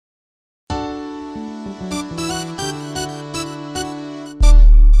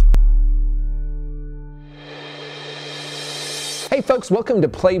Hey folks, welcome to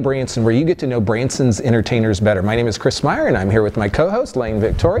Play Branson, where you get to know Branson's entertainers better. My name is Chris Meyer, and I'm here with my co-host, Lane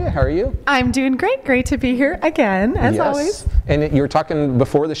Victoria. How are you? I'm doing great. Great to be here again, as always. And you were talking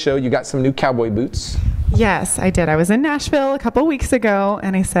before the show, you got some new cowboy boots. Yes, I did. I was in Nashville a couple weeks ago,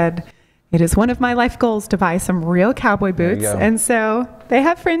 and I said, it is one of my life goals to buy some real cowboy boots. And so they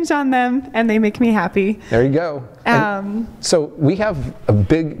have fringe on them, and they make me happy. There you go. So we have a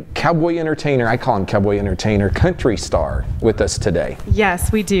big cowboy entertainer, I call him cowboy entertainer, country star with us today.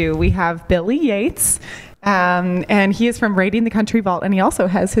 Yes, we do. We have Billy Yates. And he is from Raiding the Country Vault, and he also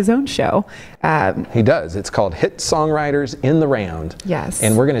has his own show. He does. It's called Hit Songwriters in the Round. Yes.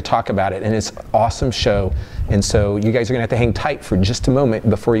 And we're going to talk about it, and it's an awesome show. And so you guys are going to have to hang tight for just a moment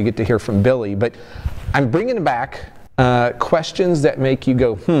before you get to hear from Billy. But I'm bringing back questions that make you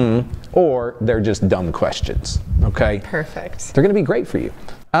go, or they're just dumb questions, okay? Perfect. They're going to be great for you.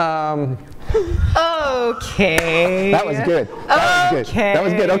 Okay. That was good. That was good. That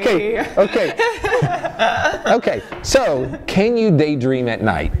was good. Okay. Okay. Okay. So, can you daydream at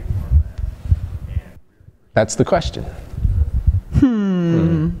night? That's the question.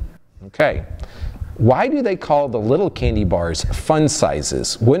 Okay. Why do they call the little candy bars fun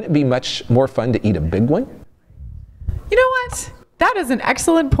sizes? Wouldn't it be much more fun to eat a big one? You know what? That is an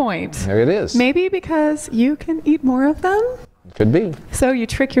excellent point. There it is. Maybe because you can eat more of them? Could be. So you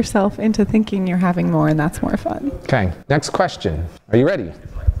trick yourself into thinking you're having more, and that's more fun. Okay, next question. Are you ready?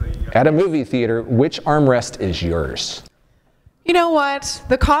 At a movie theater, which armrest is yours? You know what?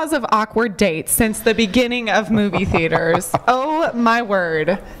 The cause of awkward dates since the beginning of movie theaters. Oh my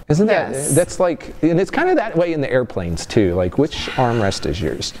word. Isn't that, that's like, and it's kind of that way in the airplanes too, like which armrest is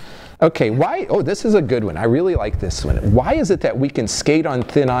yours? Okay, why, this is a good one. I really like this one. Why is it that we can skate on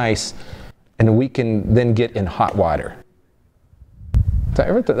thin ice and we can then get in hot water?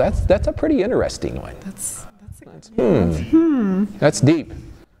 That's a pretty interesting one. That's deep.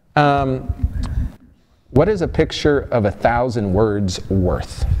 What is a picture of 1,000 words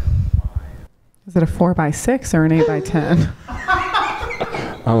worth? Is it a 4x6 or an 8x10?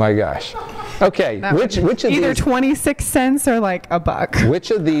 Oh my gosh. Okay, which of these? Either 26 cents or like a buck. Which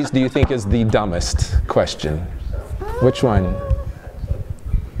of these do you think is the dumbest question? Which one?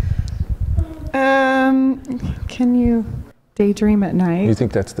 Can you daydream at night? You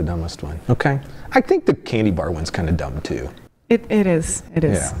think that's the dumbest one? Okay. I think the candy bar one's kind of dumb too. It is. It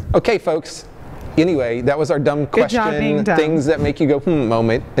is. Yeah. Okay, folks. Anyway, that was our dumb question, things that make you go,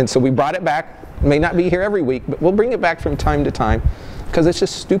 moment. And so we brought it back. May not be here every week, but we'll bring it back from time to time because it's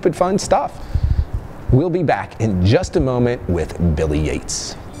just stupid fun stuff. We'll be back in just a moment with Billy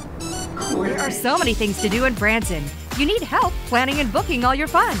Yates. There are so many things to do in Branson. You need help planning and booking all your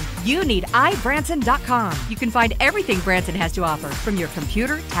fun. You need iBranson.com. You can find everything Branson has to offer from your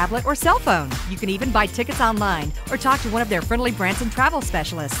computer, tablet, or cell phone. You can even buy tickets online or talk to one of their friendly Branson travel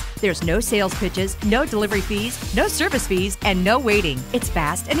specialists. There's no sales pitches, no delivery fees, no service fees, and no waiting. It's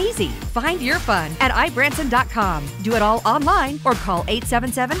fast and easy. Find your fun at iBranson.com. Do it all online or call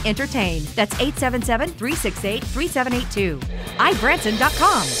 877-ENTERTAIN. That's 877-368-3782.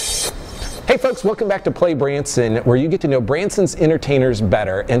 iBranson.com. Hey folks, welcome back to Play Branson, where you get to know Branson's entertainers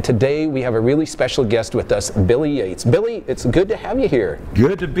better. And today we have a really special guest with us, Billy Yates. Billy, it's good to have you here.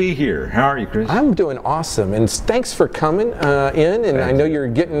 Good to be here. How are you, Chris? I'm doing awesome, and thanks for coming in. And I know you're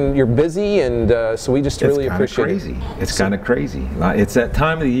busy, and so we just really appreciate it. It's kind of crazy. It's that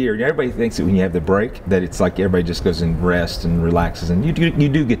time of the year. Everybody thinks that when you have the break, that it's like everybody just goes and rests and relaxes, and you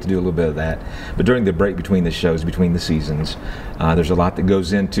do get to do a little bit of that. But during the break between the shows, between the seasons, there's a lot that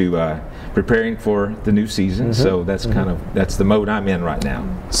goes into preparing for the new season, so that's that's the mode I'm in right now.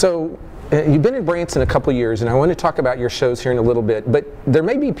 So you've been in Branson a couple years, and I want to talk about your shows here in a little bit, but there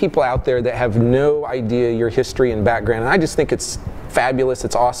may be people out there that have no idea your history and background, and I just think it's fabulous,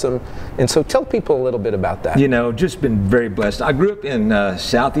 it's awesome, and so tell people a little bit about that. You know, just been very blessed. I grew up in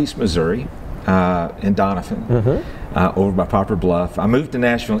southeast Missouri, in Doniphan, over by Poplar Bluff. I moved to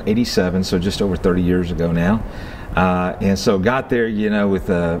Nashville in '87, so just over 30 years ago now. And so got there, you know, with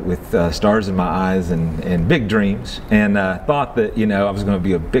stars in my eyes and big dreams, and thought that, you know, I was going to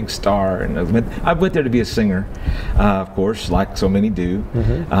be a big star. And I went there to be a singer, of course, like so many do.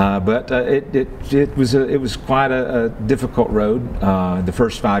 But it was quite a difficult road. The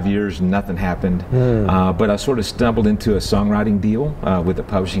first 5 years, nothing happened. But I sort of stumbled into a songwriting deal with a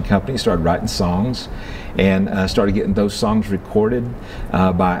publishing company. Started writing songs, and started getting those songs recorded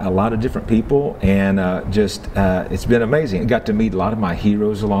by a lot of different people, and just it's been amazing. I got to meet a lot of my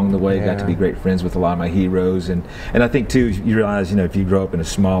heroes along the way. Got to be great friends with a lot of my heroes, and I think too, you realize, if you grow up in a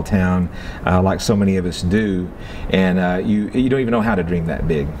small town like so many of us do, and you don't even know how to dream that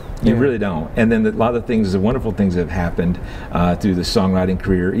big. You really don't. And then a lot of the wonderful things that have happened through the songwriting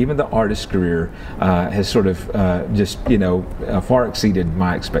career, even the artist career, has sort of just far exceeded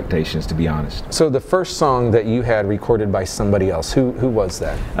my expectations, to be honest. So the first song that you had recorded by somebody else, who was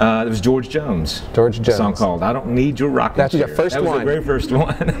that? It was George Jones. George Jones. A song called "I Don't Need Your Rocking Chair." That's the first one. That was the very first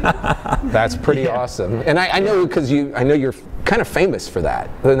one. That's pretty awesome. And I know, because I know you're kind of famous for that.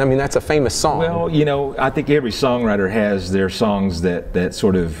 I mean, that's a famous song. Well, I think every songwriter has their songs that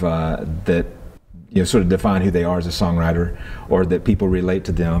sort of sort of define who they are as a songwriter, or that people relate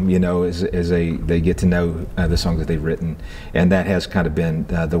to them, as they get to know the songs that they've written. And that has kind of been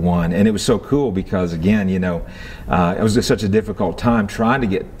the one. And it was so cool because, again, it was just such a difficult time trying to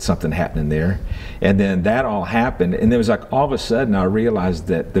get something happening there. And then that all happened, and it was like all of a sudden I realized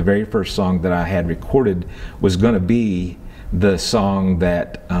that the very first song that I had recorded was going to be the song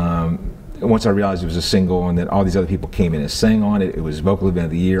that once I realized it was a single, and then all these other people came in and sang on it. It was Vocal Event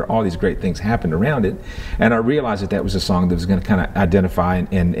of the Year. All these great things happened around it, and I realized that was a song that was going to kind of identify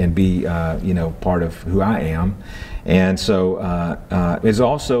and be part of who I am. And so it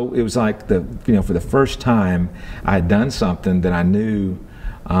was like for the first time I had done something that I knew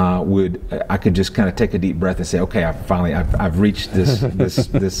I could just kind of take a deep breath and say, okay, I've reached this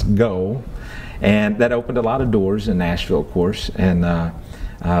this goal. And that opened a lot of doors in Nashville, of course, and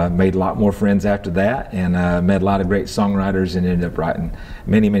made a lot more friends after that, and met a lot of great songwriters, and ended up writing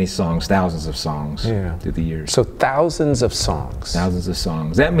many, many songs, thousands of songs through the years. So thousands of songs. Thousands of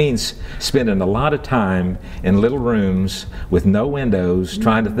songs. That means spending a lot of time in little rooms with no windows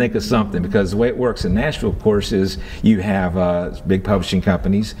trying to think of something, because the way it works in Nashville, of course, is you have big publishing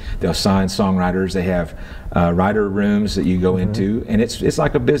companies. They'll sign songwriters. They have writer rooms that you go into, and it's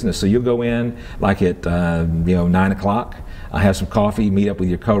like a business. So you'll go in like at 9 o'clock. Have some coffee, meet up with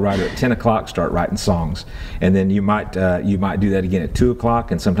your co-writer at 10 o'clock, start writing songs, and then you might do that again at 2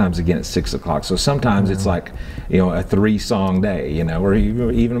 o'clock, and sometimes again at 6 o'clock. So sometimes it's like a 3-song day, or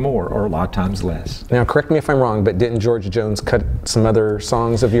even more, or a lot of times less. Now, correct me if I'm wrong, but didn't George Jones cut some other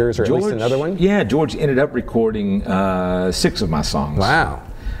songs of yours, or at least another one? Yeah, George ended up recording 6 of my songs. Wow.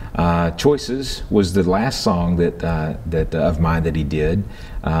 Choices was the last song that of mine that he did,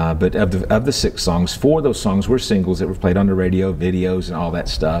 but of the 6 songs, 4 of those songs were singles that were played on the radio, videos, and all that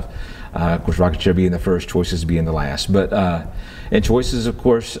stuff. Of course, Rockin' Chair being the first, Choices being the last. But and Choices, of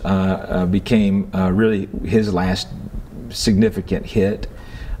course, became really his last significant hit.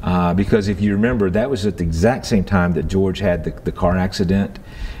 Because if you remember, that was at the exact same time that George had the car accident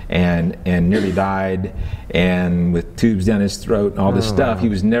and nearly died, and with tubes down his throat and all this stuff. He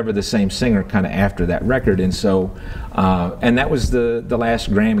was never the same singer kind of after that record. And so and that was the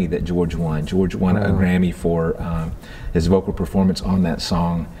last Grammy that George won. George won a Grammy for his vocal performance on that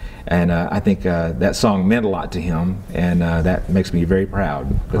song, and I think that song meant a lot to him, and that makes me very proud,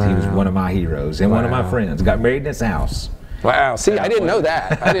 because he was one of my heroes and one of my friends. Got married in his house. Wow, see, I didn't know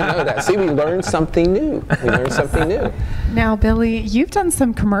that. I didn't know that. See, we learned something new. We learned something new. Now, Billy, you've done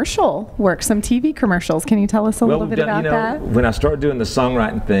some commercial work, some TV commercials. Can you tell us a little bit about that? When I started doing the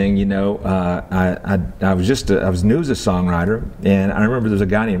songwriting thing, I was new as a songwriter, and I remember there was a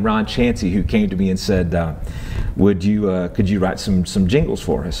guy named Ron Chansey who came to me and said, could you write some jingles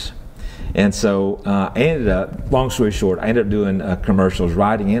for us? And so I ended up, long story short, I ended up doing commercials,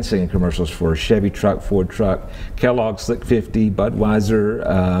 writing and singing commercials for Chevy truck, Ford truck, Kellogg Slick 50, Budweiser,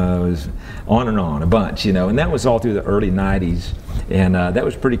 on and on, a bunch, and that was all through the early 90s. And that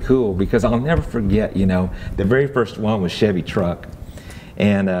was pretty cool, because I'll never forget, the very first one was Chevy truck.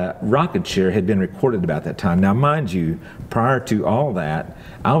 And Rockin' Chair had been recorded about that time. Now, mind you, prior to all that,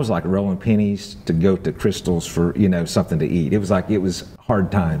 I was like rolling pennies to go to Crystal's for something to eat. It was hard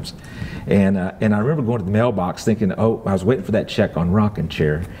times, and I remember going to the mailbox thinking, oh, I was waiting for that check on Rockin'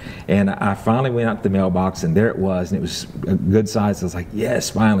 Chair, and I finally went out to the mailbox, and there it was, and it was a good size. I was like, yes,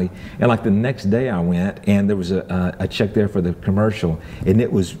 finally. And like the next day I went, and there was a check there for the commercial, and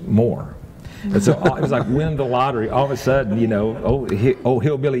it was more. And so it was like winning the lottery. All of a sudden,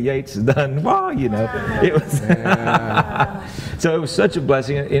 Hillbilly Yates is done. Wow, it was. So it was such a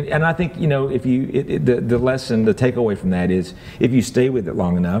blessing, and I think if the lesson, the takeaway from that is, if you stay with it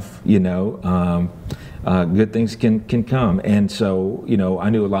long enough, good things can come. And so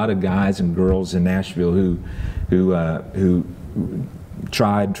I knew a lot of guys and girls in Nashville who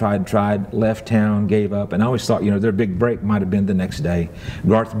tried, left town, gave up, and I always thought, their big break might have been the next day.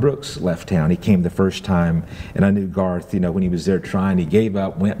 Garth Brooks left town. He came the first time, and I knew Garth, when he was there trying, he gave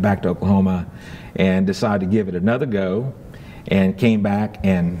up, went back to Oklahoma, and decided to give it another go, and came back,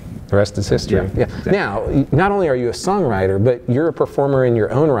 and the rest is history. Yeah. Exactly. Now, not only are you a songwriter, but you're a performer in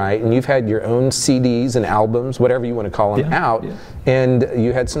your own right, and you've had your own CDs and albums, whatever you want to call them, out, and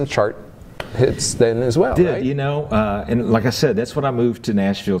you had some chart hits then as well, right? And like I said, that's what I moved to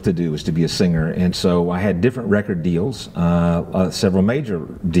Nashville to do, was to be a singer. And so I had different record deals, several major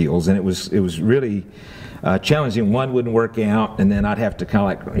deals, and it was really challenging. One wouldn't work out, and then I'd have to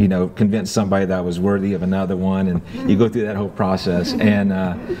kind of like, convince somebody that I was worthy of another one, and you go through that whole process. And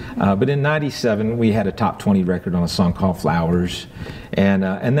but in '97, we had a top 20 record on a song called Flowers, and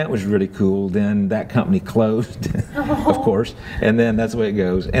that was really cool. Then that company closed, of course, and then that's the way it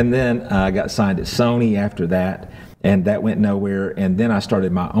goes. And then I got signed at Sony after that, and that went nowhere. And then I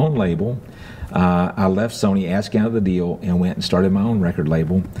started my own label. I left Sony, asked out of the deal, and went and started my own record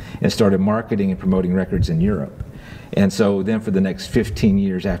label and started marketing and promoting records in Europe. And so then for the next 15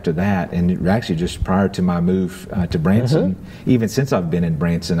 years after that, and actually just prior to my move to Branson, even since I've been in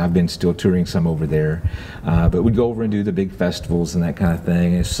Branson, I've been still touring some over there. But we'd go over and do the big festivals and that kind of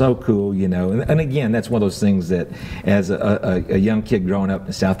thing. It's so cool, And again, that's one of those things that as a young kid growing up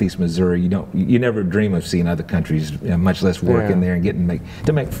in Southeast Missouri, you never dream of seeing other countries, much less working there and getting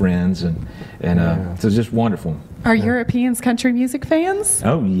to make friends. So it's just wonderful. Are Europeans country music fans?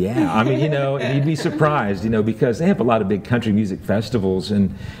 Oh yeah, I mean and you'd be surprised, because they have a lot of big country music festivals,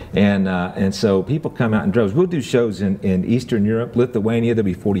 and so people come out in droves. We'll do shows in Eastern Europe, Lithuania. There'll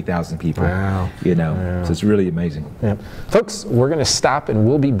be 40,000 people. Wow. So it's really amazing. Yeah. Folks, we're going to stop, and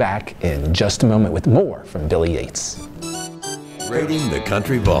we'll be back in just a moment with more from Billy Yates. Raiding the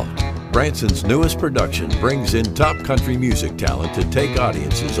Country Vault. Branson's newest production brings in top country music talent to take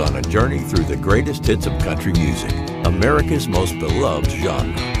audiences on a journey through the greatest hits of country music, America's most beloved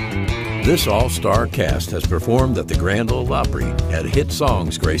genre. This all-star cast has performed at the Grand Ole Opry, had hit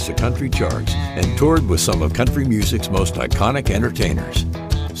songs grace the country charts, and toured with some of country music's most iconic entertainers.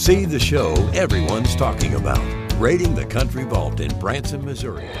 See the show everyone's talking about, Raiding the Country Vault in Branson,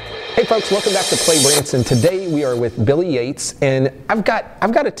 Missouri. Hey folks, welcome back to Play Branson. Today we are with Billy Yates, and I've got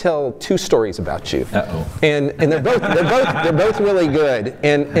to tell two stories about you. Uh-oh. And they're both really good.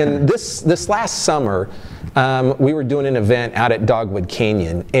 And this last summer, we were doing an event out at Dogwood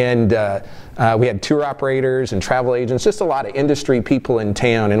Canyon, and we had tour operators and travel agents, just a lot of industry people in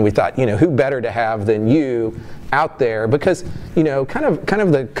town, and we thought, who better to have than you out there, because kind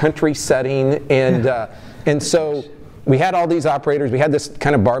of the country setting, and so we had all these operators. We had this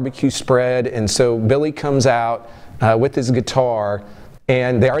kind of barbecue spread, and so Billy comes out with his guitar,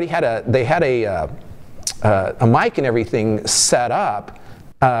 and they already had a mic and everything set up,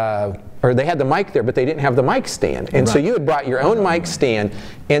 or they had the mic there, but they didn't have the mic stand, and so you had brought your own mic stand,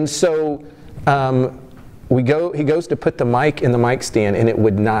 and so he goes to put the mic in the mic stand, and it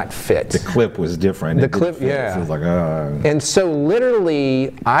would not fit. The clip was different. The clip, yeah. So it was like, And so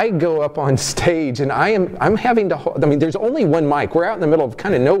literally, I go up on stage, and I'm having to hold. I mean, there's only one mic. We're out in the middle of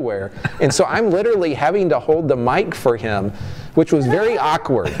kind of nowhere, and so I'm literally having to hold the mic for him, which was very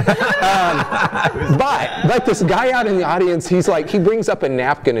awkward. But this guy out in the audience, he brings up a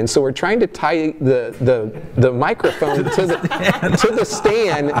napkin, and so we're trying to tie the microphone to the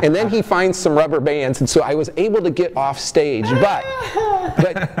stand, and then he finds some rubber bands, and so I was able to get off stage. But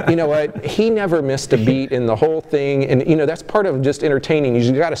you know what? He never missed a beat in the whole thing, and that's part of just entertaining.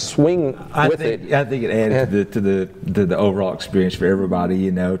 You got to swing with it. I think it added to the overall experience for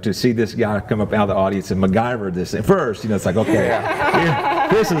everybody. To see this guy come up out of the audience and MacGyver this at first. It's like, okay.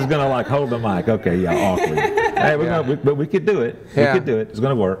 Chris is gonna hold the mic. Okay, awkward. Hey, but we could do it. We could do it. It's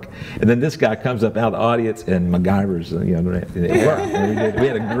gonna work. And then this guy comes up out of the audience and MacGyver's. It worked. We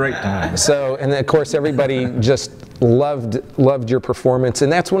had a great time. So, and then of course everybody just loved your performance,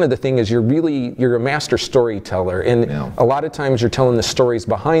 and that's one of the things is you're a master storyteller, and a lot of times you're telling the stories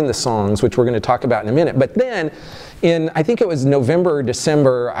behind the songs, which we're going to talk about in a minute. But then, I think it was November or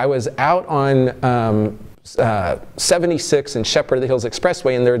December, I was out on 76 and Shepherd of the Hills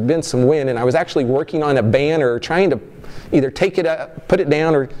Expressway, and there had been some wind, and I was actually working on a banner trying to either take it up, put it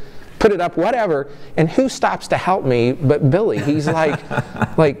down, or put it up, whatever. And who stops to help me but Billy? He's like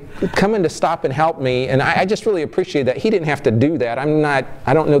coming to stop and help me. And I just really appreciate that. He didn't have to do that.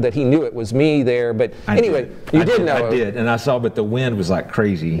 I don't know that he knew it was me there, but anyway, you did know. I did, and I saw, but the wind was like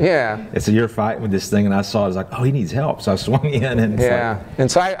crazy. Yeah. And so you're fighting with this thing, and I saw it was like, oh, he needs help. So I swung in, and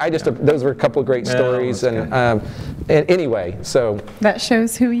and so I just those were a couple of great stories, and anyway, so that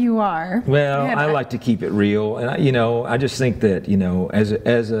shows who you are. Well, I like to keep it real, and I just think that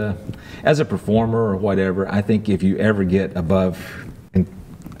as a performer or whatever, I think if you ever get above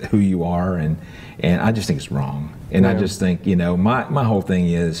who you are, and I just think it's wrong. And I just think, my whole thing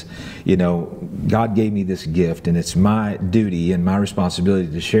is, God gave me this gift, and it's my duty and my responsibility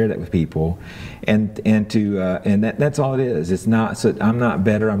to share that with people, and that's all it is. It's not. So I'm not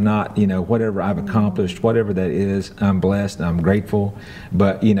better. I'm not. Whatever I've accomplished, whatever that is, I'm blessed. I'm grateful.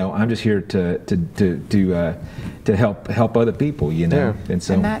 But I'm just here to help other people. And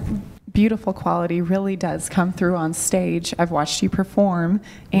so. And that beautiful quality really does come through on stage. I've watched you perform,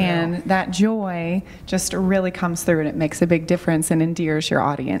 and that joy just really comes through, and it makes a big difference and endears your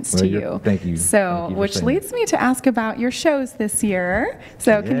audience to you. Thank you. So, which leads me to ask about your shows this year.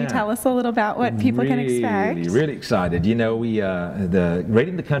 So, can you tell us a little about what people can expect? Really excited. We the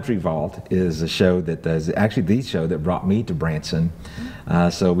Rating the Country Vault is a show that is actually the show that brought me to Branson.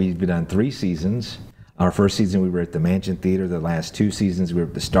 So we've done 3 seasons. Our first season we were at the Mansion Theater. The last 2 seasons we were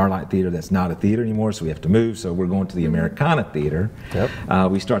at the Starlight Theater. That's not a theater anymore, so we have to move. So we're going to the Americana Theater.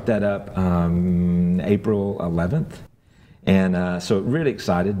 Yep. We start that up April 11th. And so really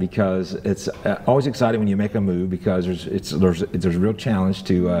excited, because it's always exciting when you make a move, because there's a real challenge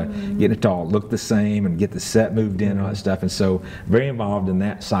to get it to all look the same and get the set moved in and all that stuff. And so very involved in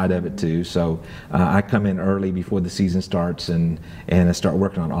that side of it too. So I come in early before the season starts and I start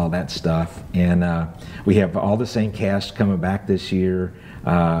working on all that stuff. And we have all the same cast coming back this year.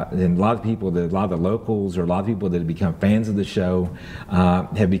 And a lot of the locals, or a lot of people that have become fans of the show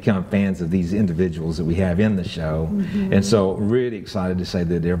have become fans of these individuals that we have in the show. And so really excited to say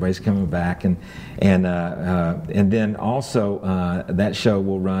that everybody's coming back, and then also that show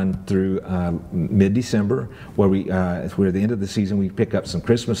will run through mid-December, where at the end of the season we pick up some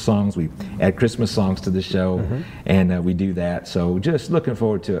Christmas songs, we add Christmas songs to the show, and we do that. So just looking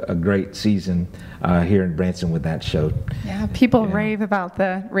forward to a great season here in Branson with that show. Yeah, people rave about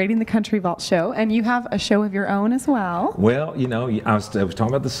the Rating the Country Vault show, and you have a show of your own as well. Well, I was talking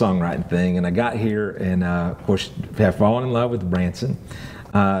about the songwriting thing, and I got here, and of course have fallen in love with Branson.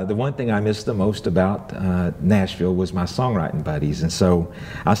 The one thing I missed the most about Nashville was my songwriting buddies, and so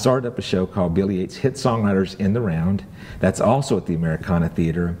I started up a show called Billy Yates Hit Songwriters in the Round. That's also at the Americana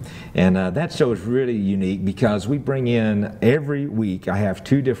Theater, and that show is really unique because we bring in, every week I have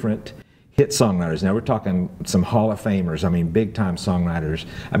 2 different hit songwriters. Now we're talking some Hall of Famers, big time songwriters.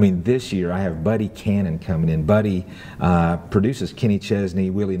 This year I have Buddy Cannon coming in. Buddy produces Kenny Chesney,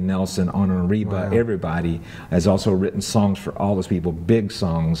 Willie Nelson, Honor and Reba, everybody. Has also written songs for all those people, big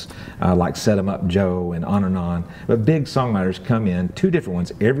songs like Set 'Em Up Joe and on. But big songwriters come in, 2 different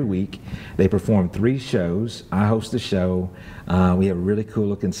ones every week. They perform 3 shows. I host the show. We have a really cool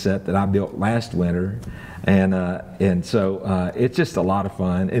looking set that I built last winter. And so it's just a lot of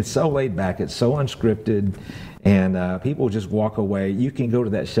fun. It's so laid back, it's so unscripted, and people just walk away. You can go to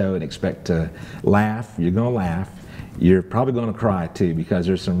that show and expect to laugh. You're going to laugh. You're probably going to cry too, because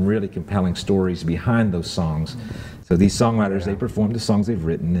there's some really compelling stories behind those songs. So these songwriters, they perform the songs they've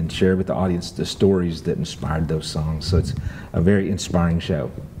written and share with the audience the stories that inspired those songs. So it's a very inspiring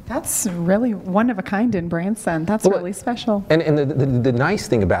show. That's really one of a kind in Branson. That's really special. And the nice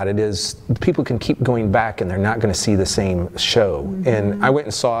thing about it is people can keep going back, and they're not going to see the same show. And I went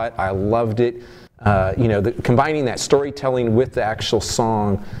and saw it. I loved it. Combining that storytelling with the actual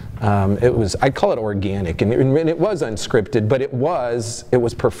song, I'd call it organic, and it was unscripted, but it was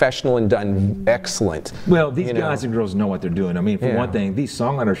professional and done excellent. Well, these guys and girls know what they're doing. For one thing, these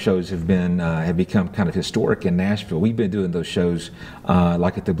songwriter shows have become kind of historic in Nashville. We've been doing those shows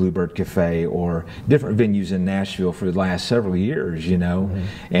like at the Bluebird Cafe or different venues in Nashville for the last several years,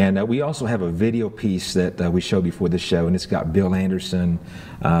 And we also have a video piece that we show before the show, and it's got Bill Anderson,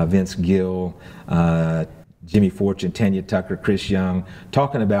 Vince Gill, Jimmy Fortune, Tanya Tucker, Chris Young,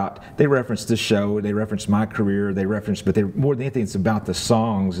 talking about, they reference the show, they reference my career, but more than anything, it's about the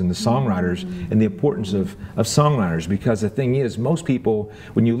songs and the songwriters and the importance of songwriters. Because the thing is, most people,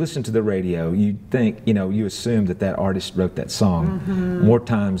 when you listen to the radio, you think, you assume that artist wrote that song. More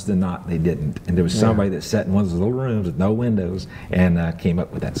times than not, they didn't. And there was somebody that sat in one of those little rooms with no windows and came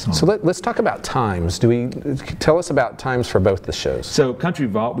up with that song. So let's talk about times. Tell us about times for both the shows. So Country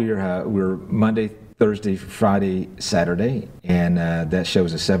Vault, we're Monday Thursday, Friday, Saturday, and that show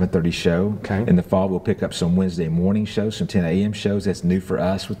is a 7:30 show. Okay. In the fall, we'll pick up some Wednesday morning shows, some 10 a.m. shows. That's new for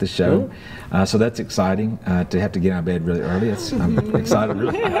us with the show. So that's exciting to have to get out of bed really early. I'm excited.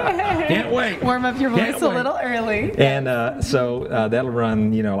 Really. Can't wait. Warm up your voice a little early. And so that'll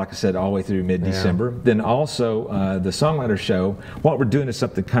run, like I said, all the way through mid-December. Then also the Songwriter Show, what we're doing is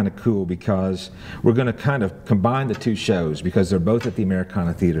something kind of cool because we're going to kind of combine the two shows because they're both at the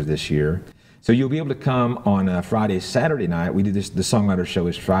Americana Theater this year. So you'll be able to come on Friday, Saturday night. We do this. The Songwriter Show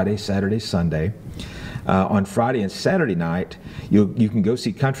is Friday, Saturday, Sunday. On Friday and Saturday night, you can go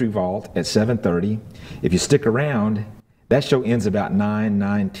see Country Vault at 7:30. If you stick around, that show ends about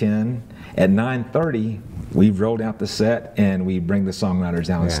 9:10. At 9:30, we've rolled out the set and we bring the songwriters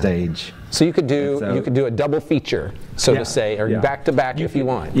out on stage. So you could do a double feature, so to say, or back to back if you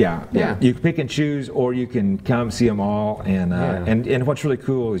want. Yeah. You can pick and choose, or you can come see them all. And what's really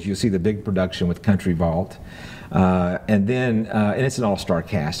cool is you'll see the big production with Country Vault. And it's an all-star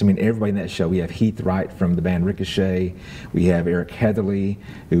cast. I mean, everybody in that show. We have Heath Wright from the band Ricochet. We have Eric Heatherly,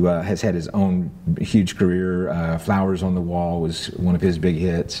 who has had his own huge career. Flowers on the Wall was one of his big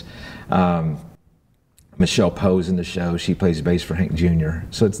hits. Michelle Poe's in the show. She plays bass for Hank Jr.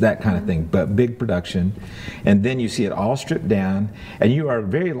 So it's that kind of thing, but big production. And then you see it all stripped down, and you are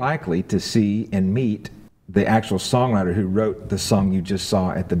very likely to see and meet the actual songwriter who wrote the song you just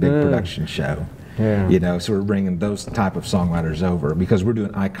saw at the big production show. So we're bringing those type of songwriters over because we're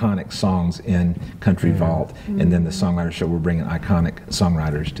doing iconic songs in Country Vault, and then the Songwriter Show, we're bringing iconic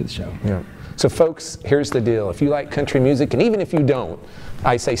songwriters to the show. So folks, here's the deal. If you like country music, and even if you don't,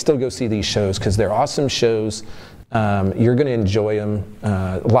 I say still go see these shows because they're awesome shows. You're going to enjoy them.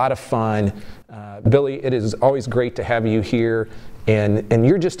 A lot of fun. Billy, it is always great to have you here. And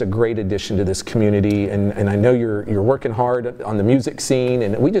you're just a great addition to this community, and I know you're working hard on the music scene,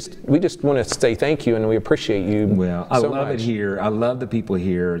 and we just want to say thank you, and we appreciate you. Well, I love it here. I love the people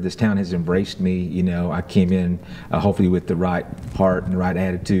here. This town has embraced me. I came in hopefully with the right heart and the right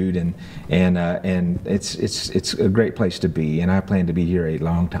attitude, and it's a great place to be, and I plan to be here a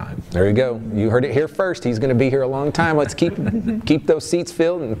long time. There you go. You heard it here first. He's going to be here a long time. Let's keep those seats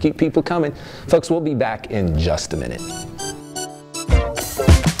filled and keep people coming, folks. We'll be back in just a minute.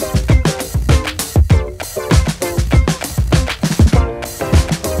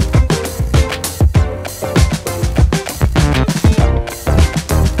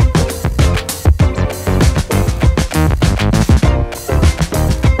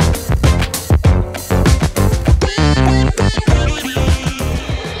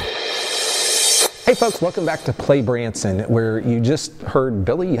 Hey folks, welcome back to Play Branson, where you just heard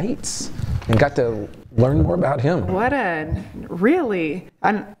Billy Yates and got to learn more about him. What an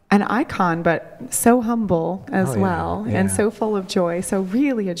icon, but so humble as well, and so full of joy. So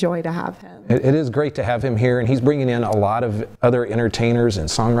really a joy to have him. It is great to have him here, and he's bringing in a lot of other entertainers and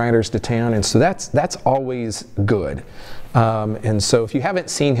songwriters to town, and so that's always good. And so if you haven't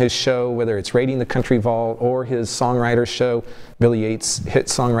seen his show, whether it's Raiding the Country Vault or his songwriter show, Billy Yates Hit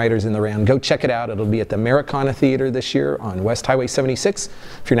Songwriters in the Round, go check it out. It'll be at the Americana Theater this year on West Highway 76.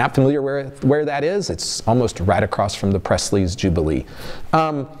 If you're not familiar where that is, it's almost right across from the Presley's Jubilee.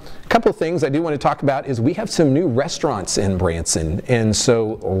 A couple of things I do want to talk about is we have some new restaurants in Branson, and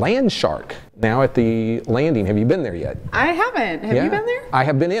so Land Shark now at the Landing. Have you been there yet? I haven't. Have you been there? I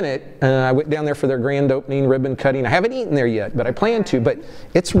have been in it. I went down there for their grand opening ribbon cutting. I haven't eaten there yet, but I plan to. But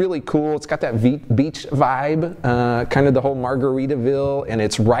it's really cool. It's got that beach vibe, kind of the whole Margaritaville, and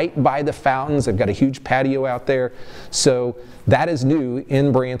it's right by the fountains. They've got a huge patio out there. So that is new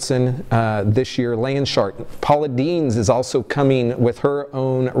in Branson this year, Land Shark. Paula Dean's is also coming with her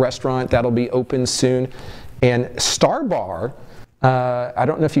own restaurant. That'll be open soon. And Star Bar, I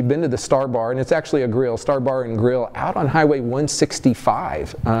don't know if you've been to the Star Bar, and it's actually a grill, Star Bar and Grill, out on Highway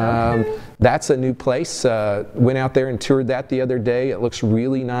 165. That's a new place. Went out there and toured that the other day. It looks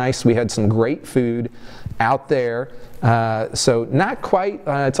really nice. We had some great food out there. So not quite,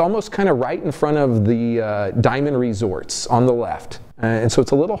 it's almost kind of right in front of the Diamond Resorts on the left. And so it's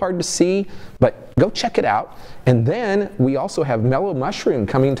a little hard to see, but go check it out. And then we also have Mellow Mushroom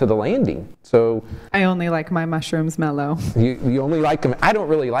coming to the Landing. So I only like my mushrooms mellow. You only like them. I don't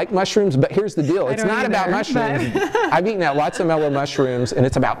really like mushrooms, but here's the deal. It's not about mushrooms. I've eaten at lots of Mellow Mushrooms, and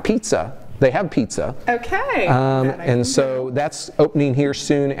it's about pizza. They have pizza. Okay. And so that's opening here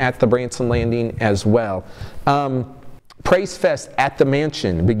soon at the Branson Landing as well. Praise Fest at the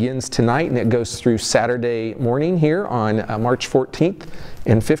Mansion begins tonight, and it goes through Saturday morning here on March 14th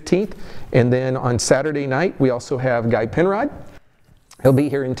and 15th. And then on Saturday night, we also have Guy Penrod. He'll be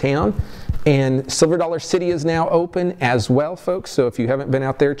here in town. And Silver Dollar City is now open as well, folks. So if you haven't been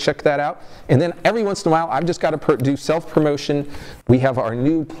out there, check that out. And then every once in a while, I've just got to do self-promotion. We have our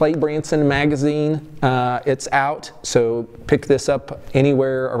new Play Branson magazine. It's out. So pick this up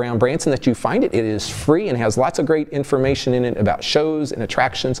anywhere around Branson that you find it. It is free and has lots of great information in it about shows and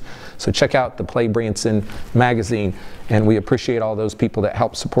attractions. So check out the Play Branson magazine. And we appreciate all those people that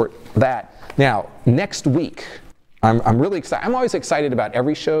help support that. Now, next week, I'm really excited. I'm always excited about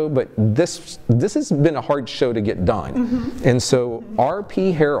every show, but this has been a hard show to get done. And so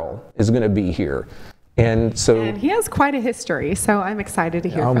R.P. Harrell is going to be here. And he has quite a history, so I'm excited to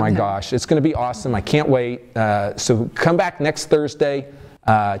hear from him. Oh my gosh, it's going to be awesome. I can't wait. So come back next Thursday.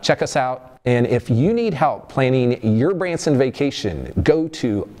 Check us out. And if you need help planning your Branson vacation, go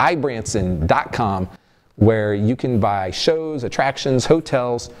to ibranson.com, where you can buy shows, attractions,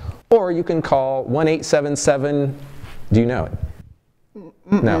 hotels, or you can call 1-877, do you know it?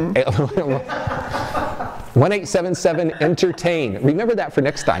 No. 1-877-ENTERTAIN. Remember that for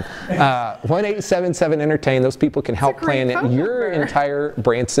next time. 1-877-ENTERTAIN. Those people can help plan your entire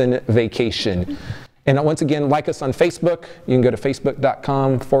Branson vacation. And once again, like us on Facebook. You can go to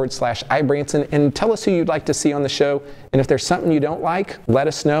facebook.com/iBranson and tell us who you'd like to see on the show. And if there's something you don't like, let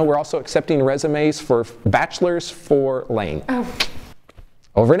us know. We're also accepting resumes for bachelors for Lane.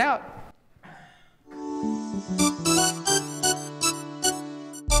 Over and out.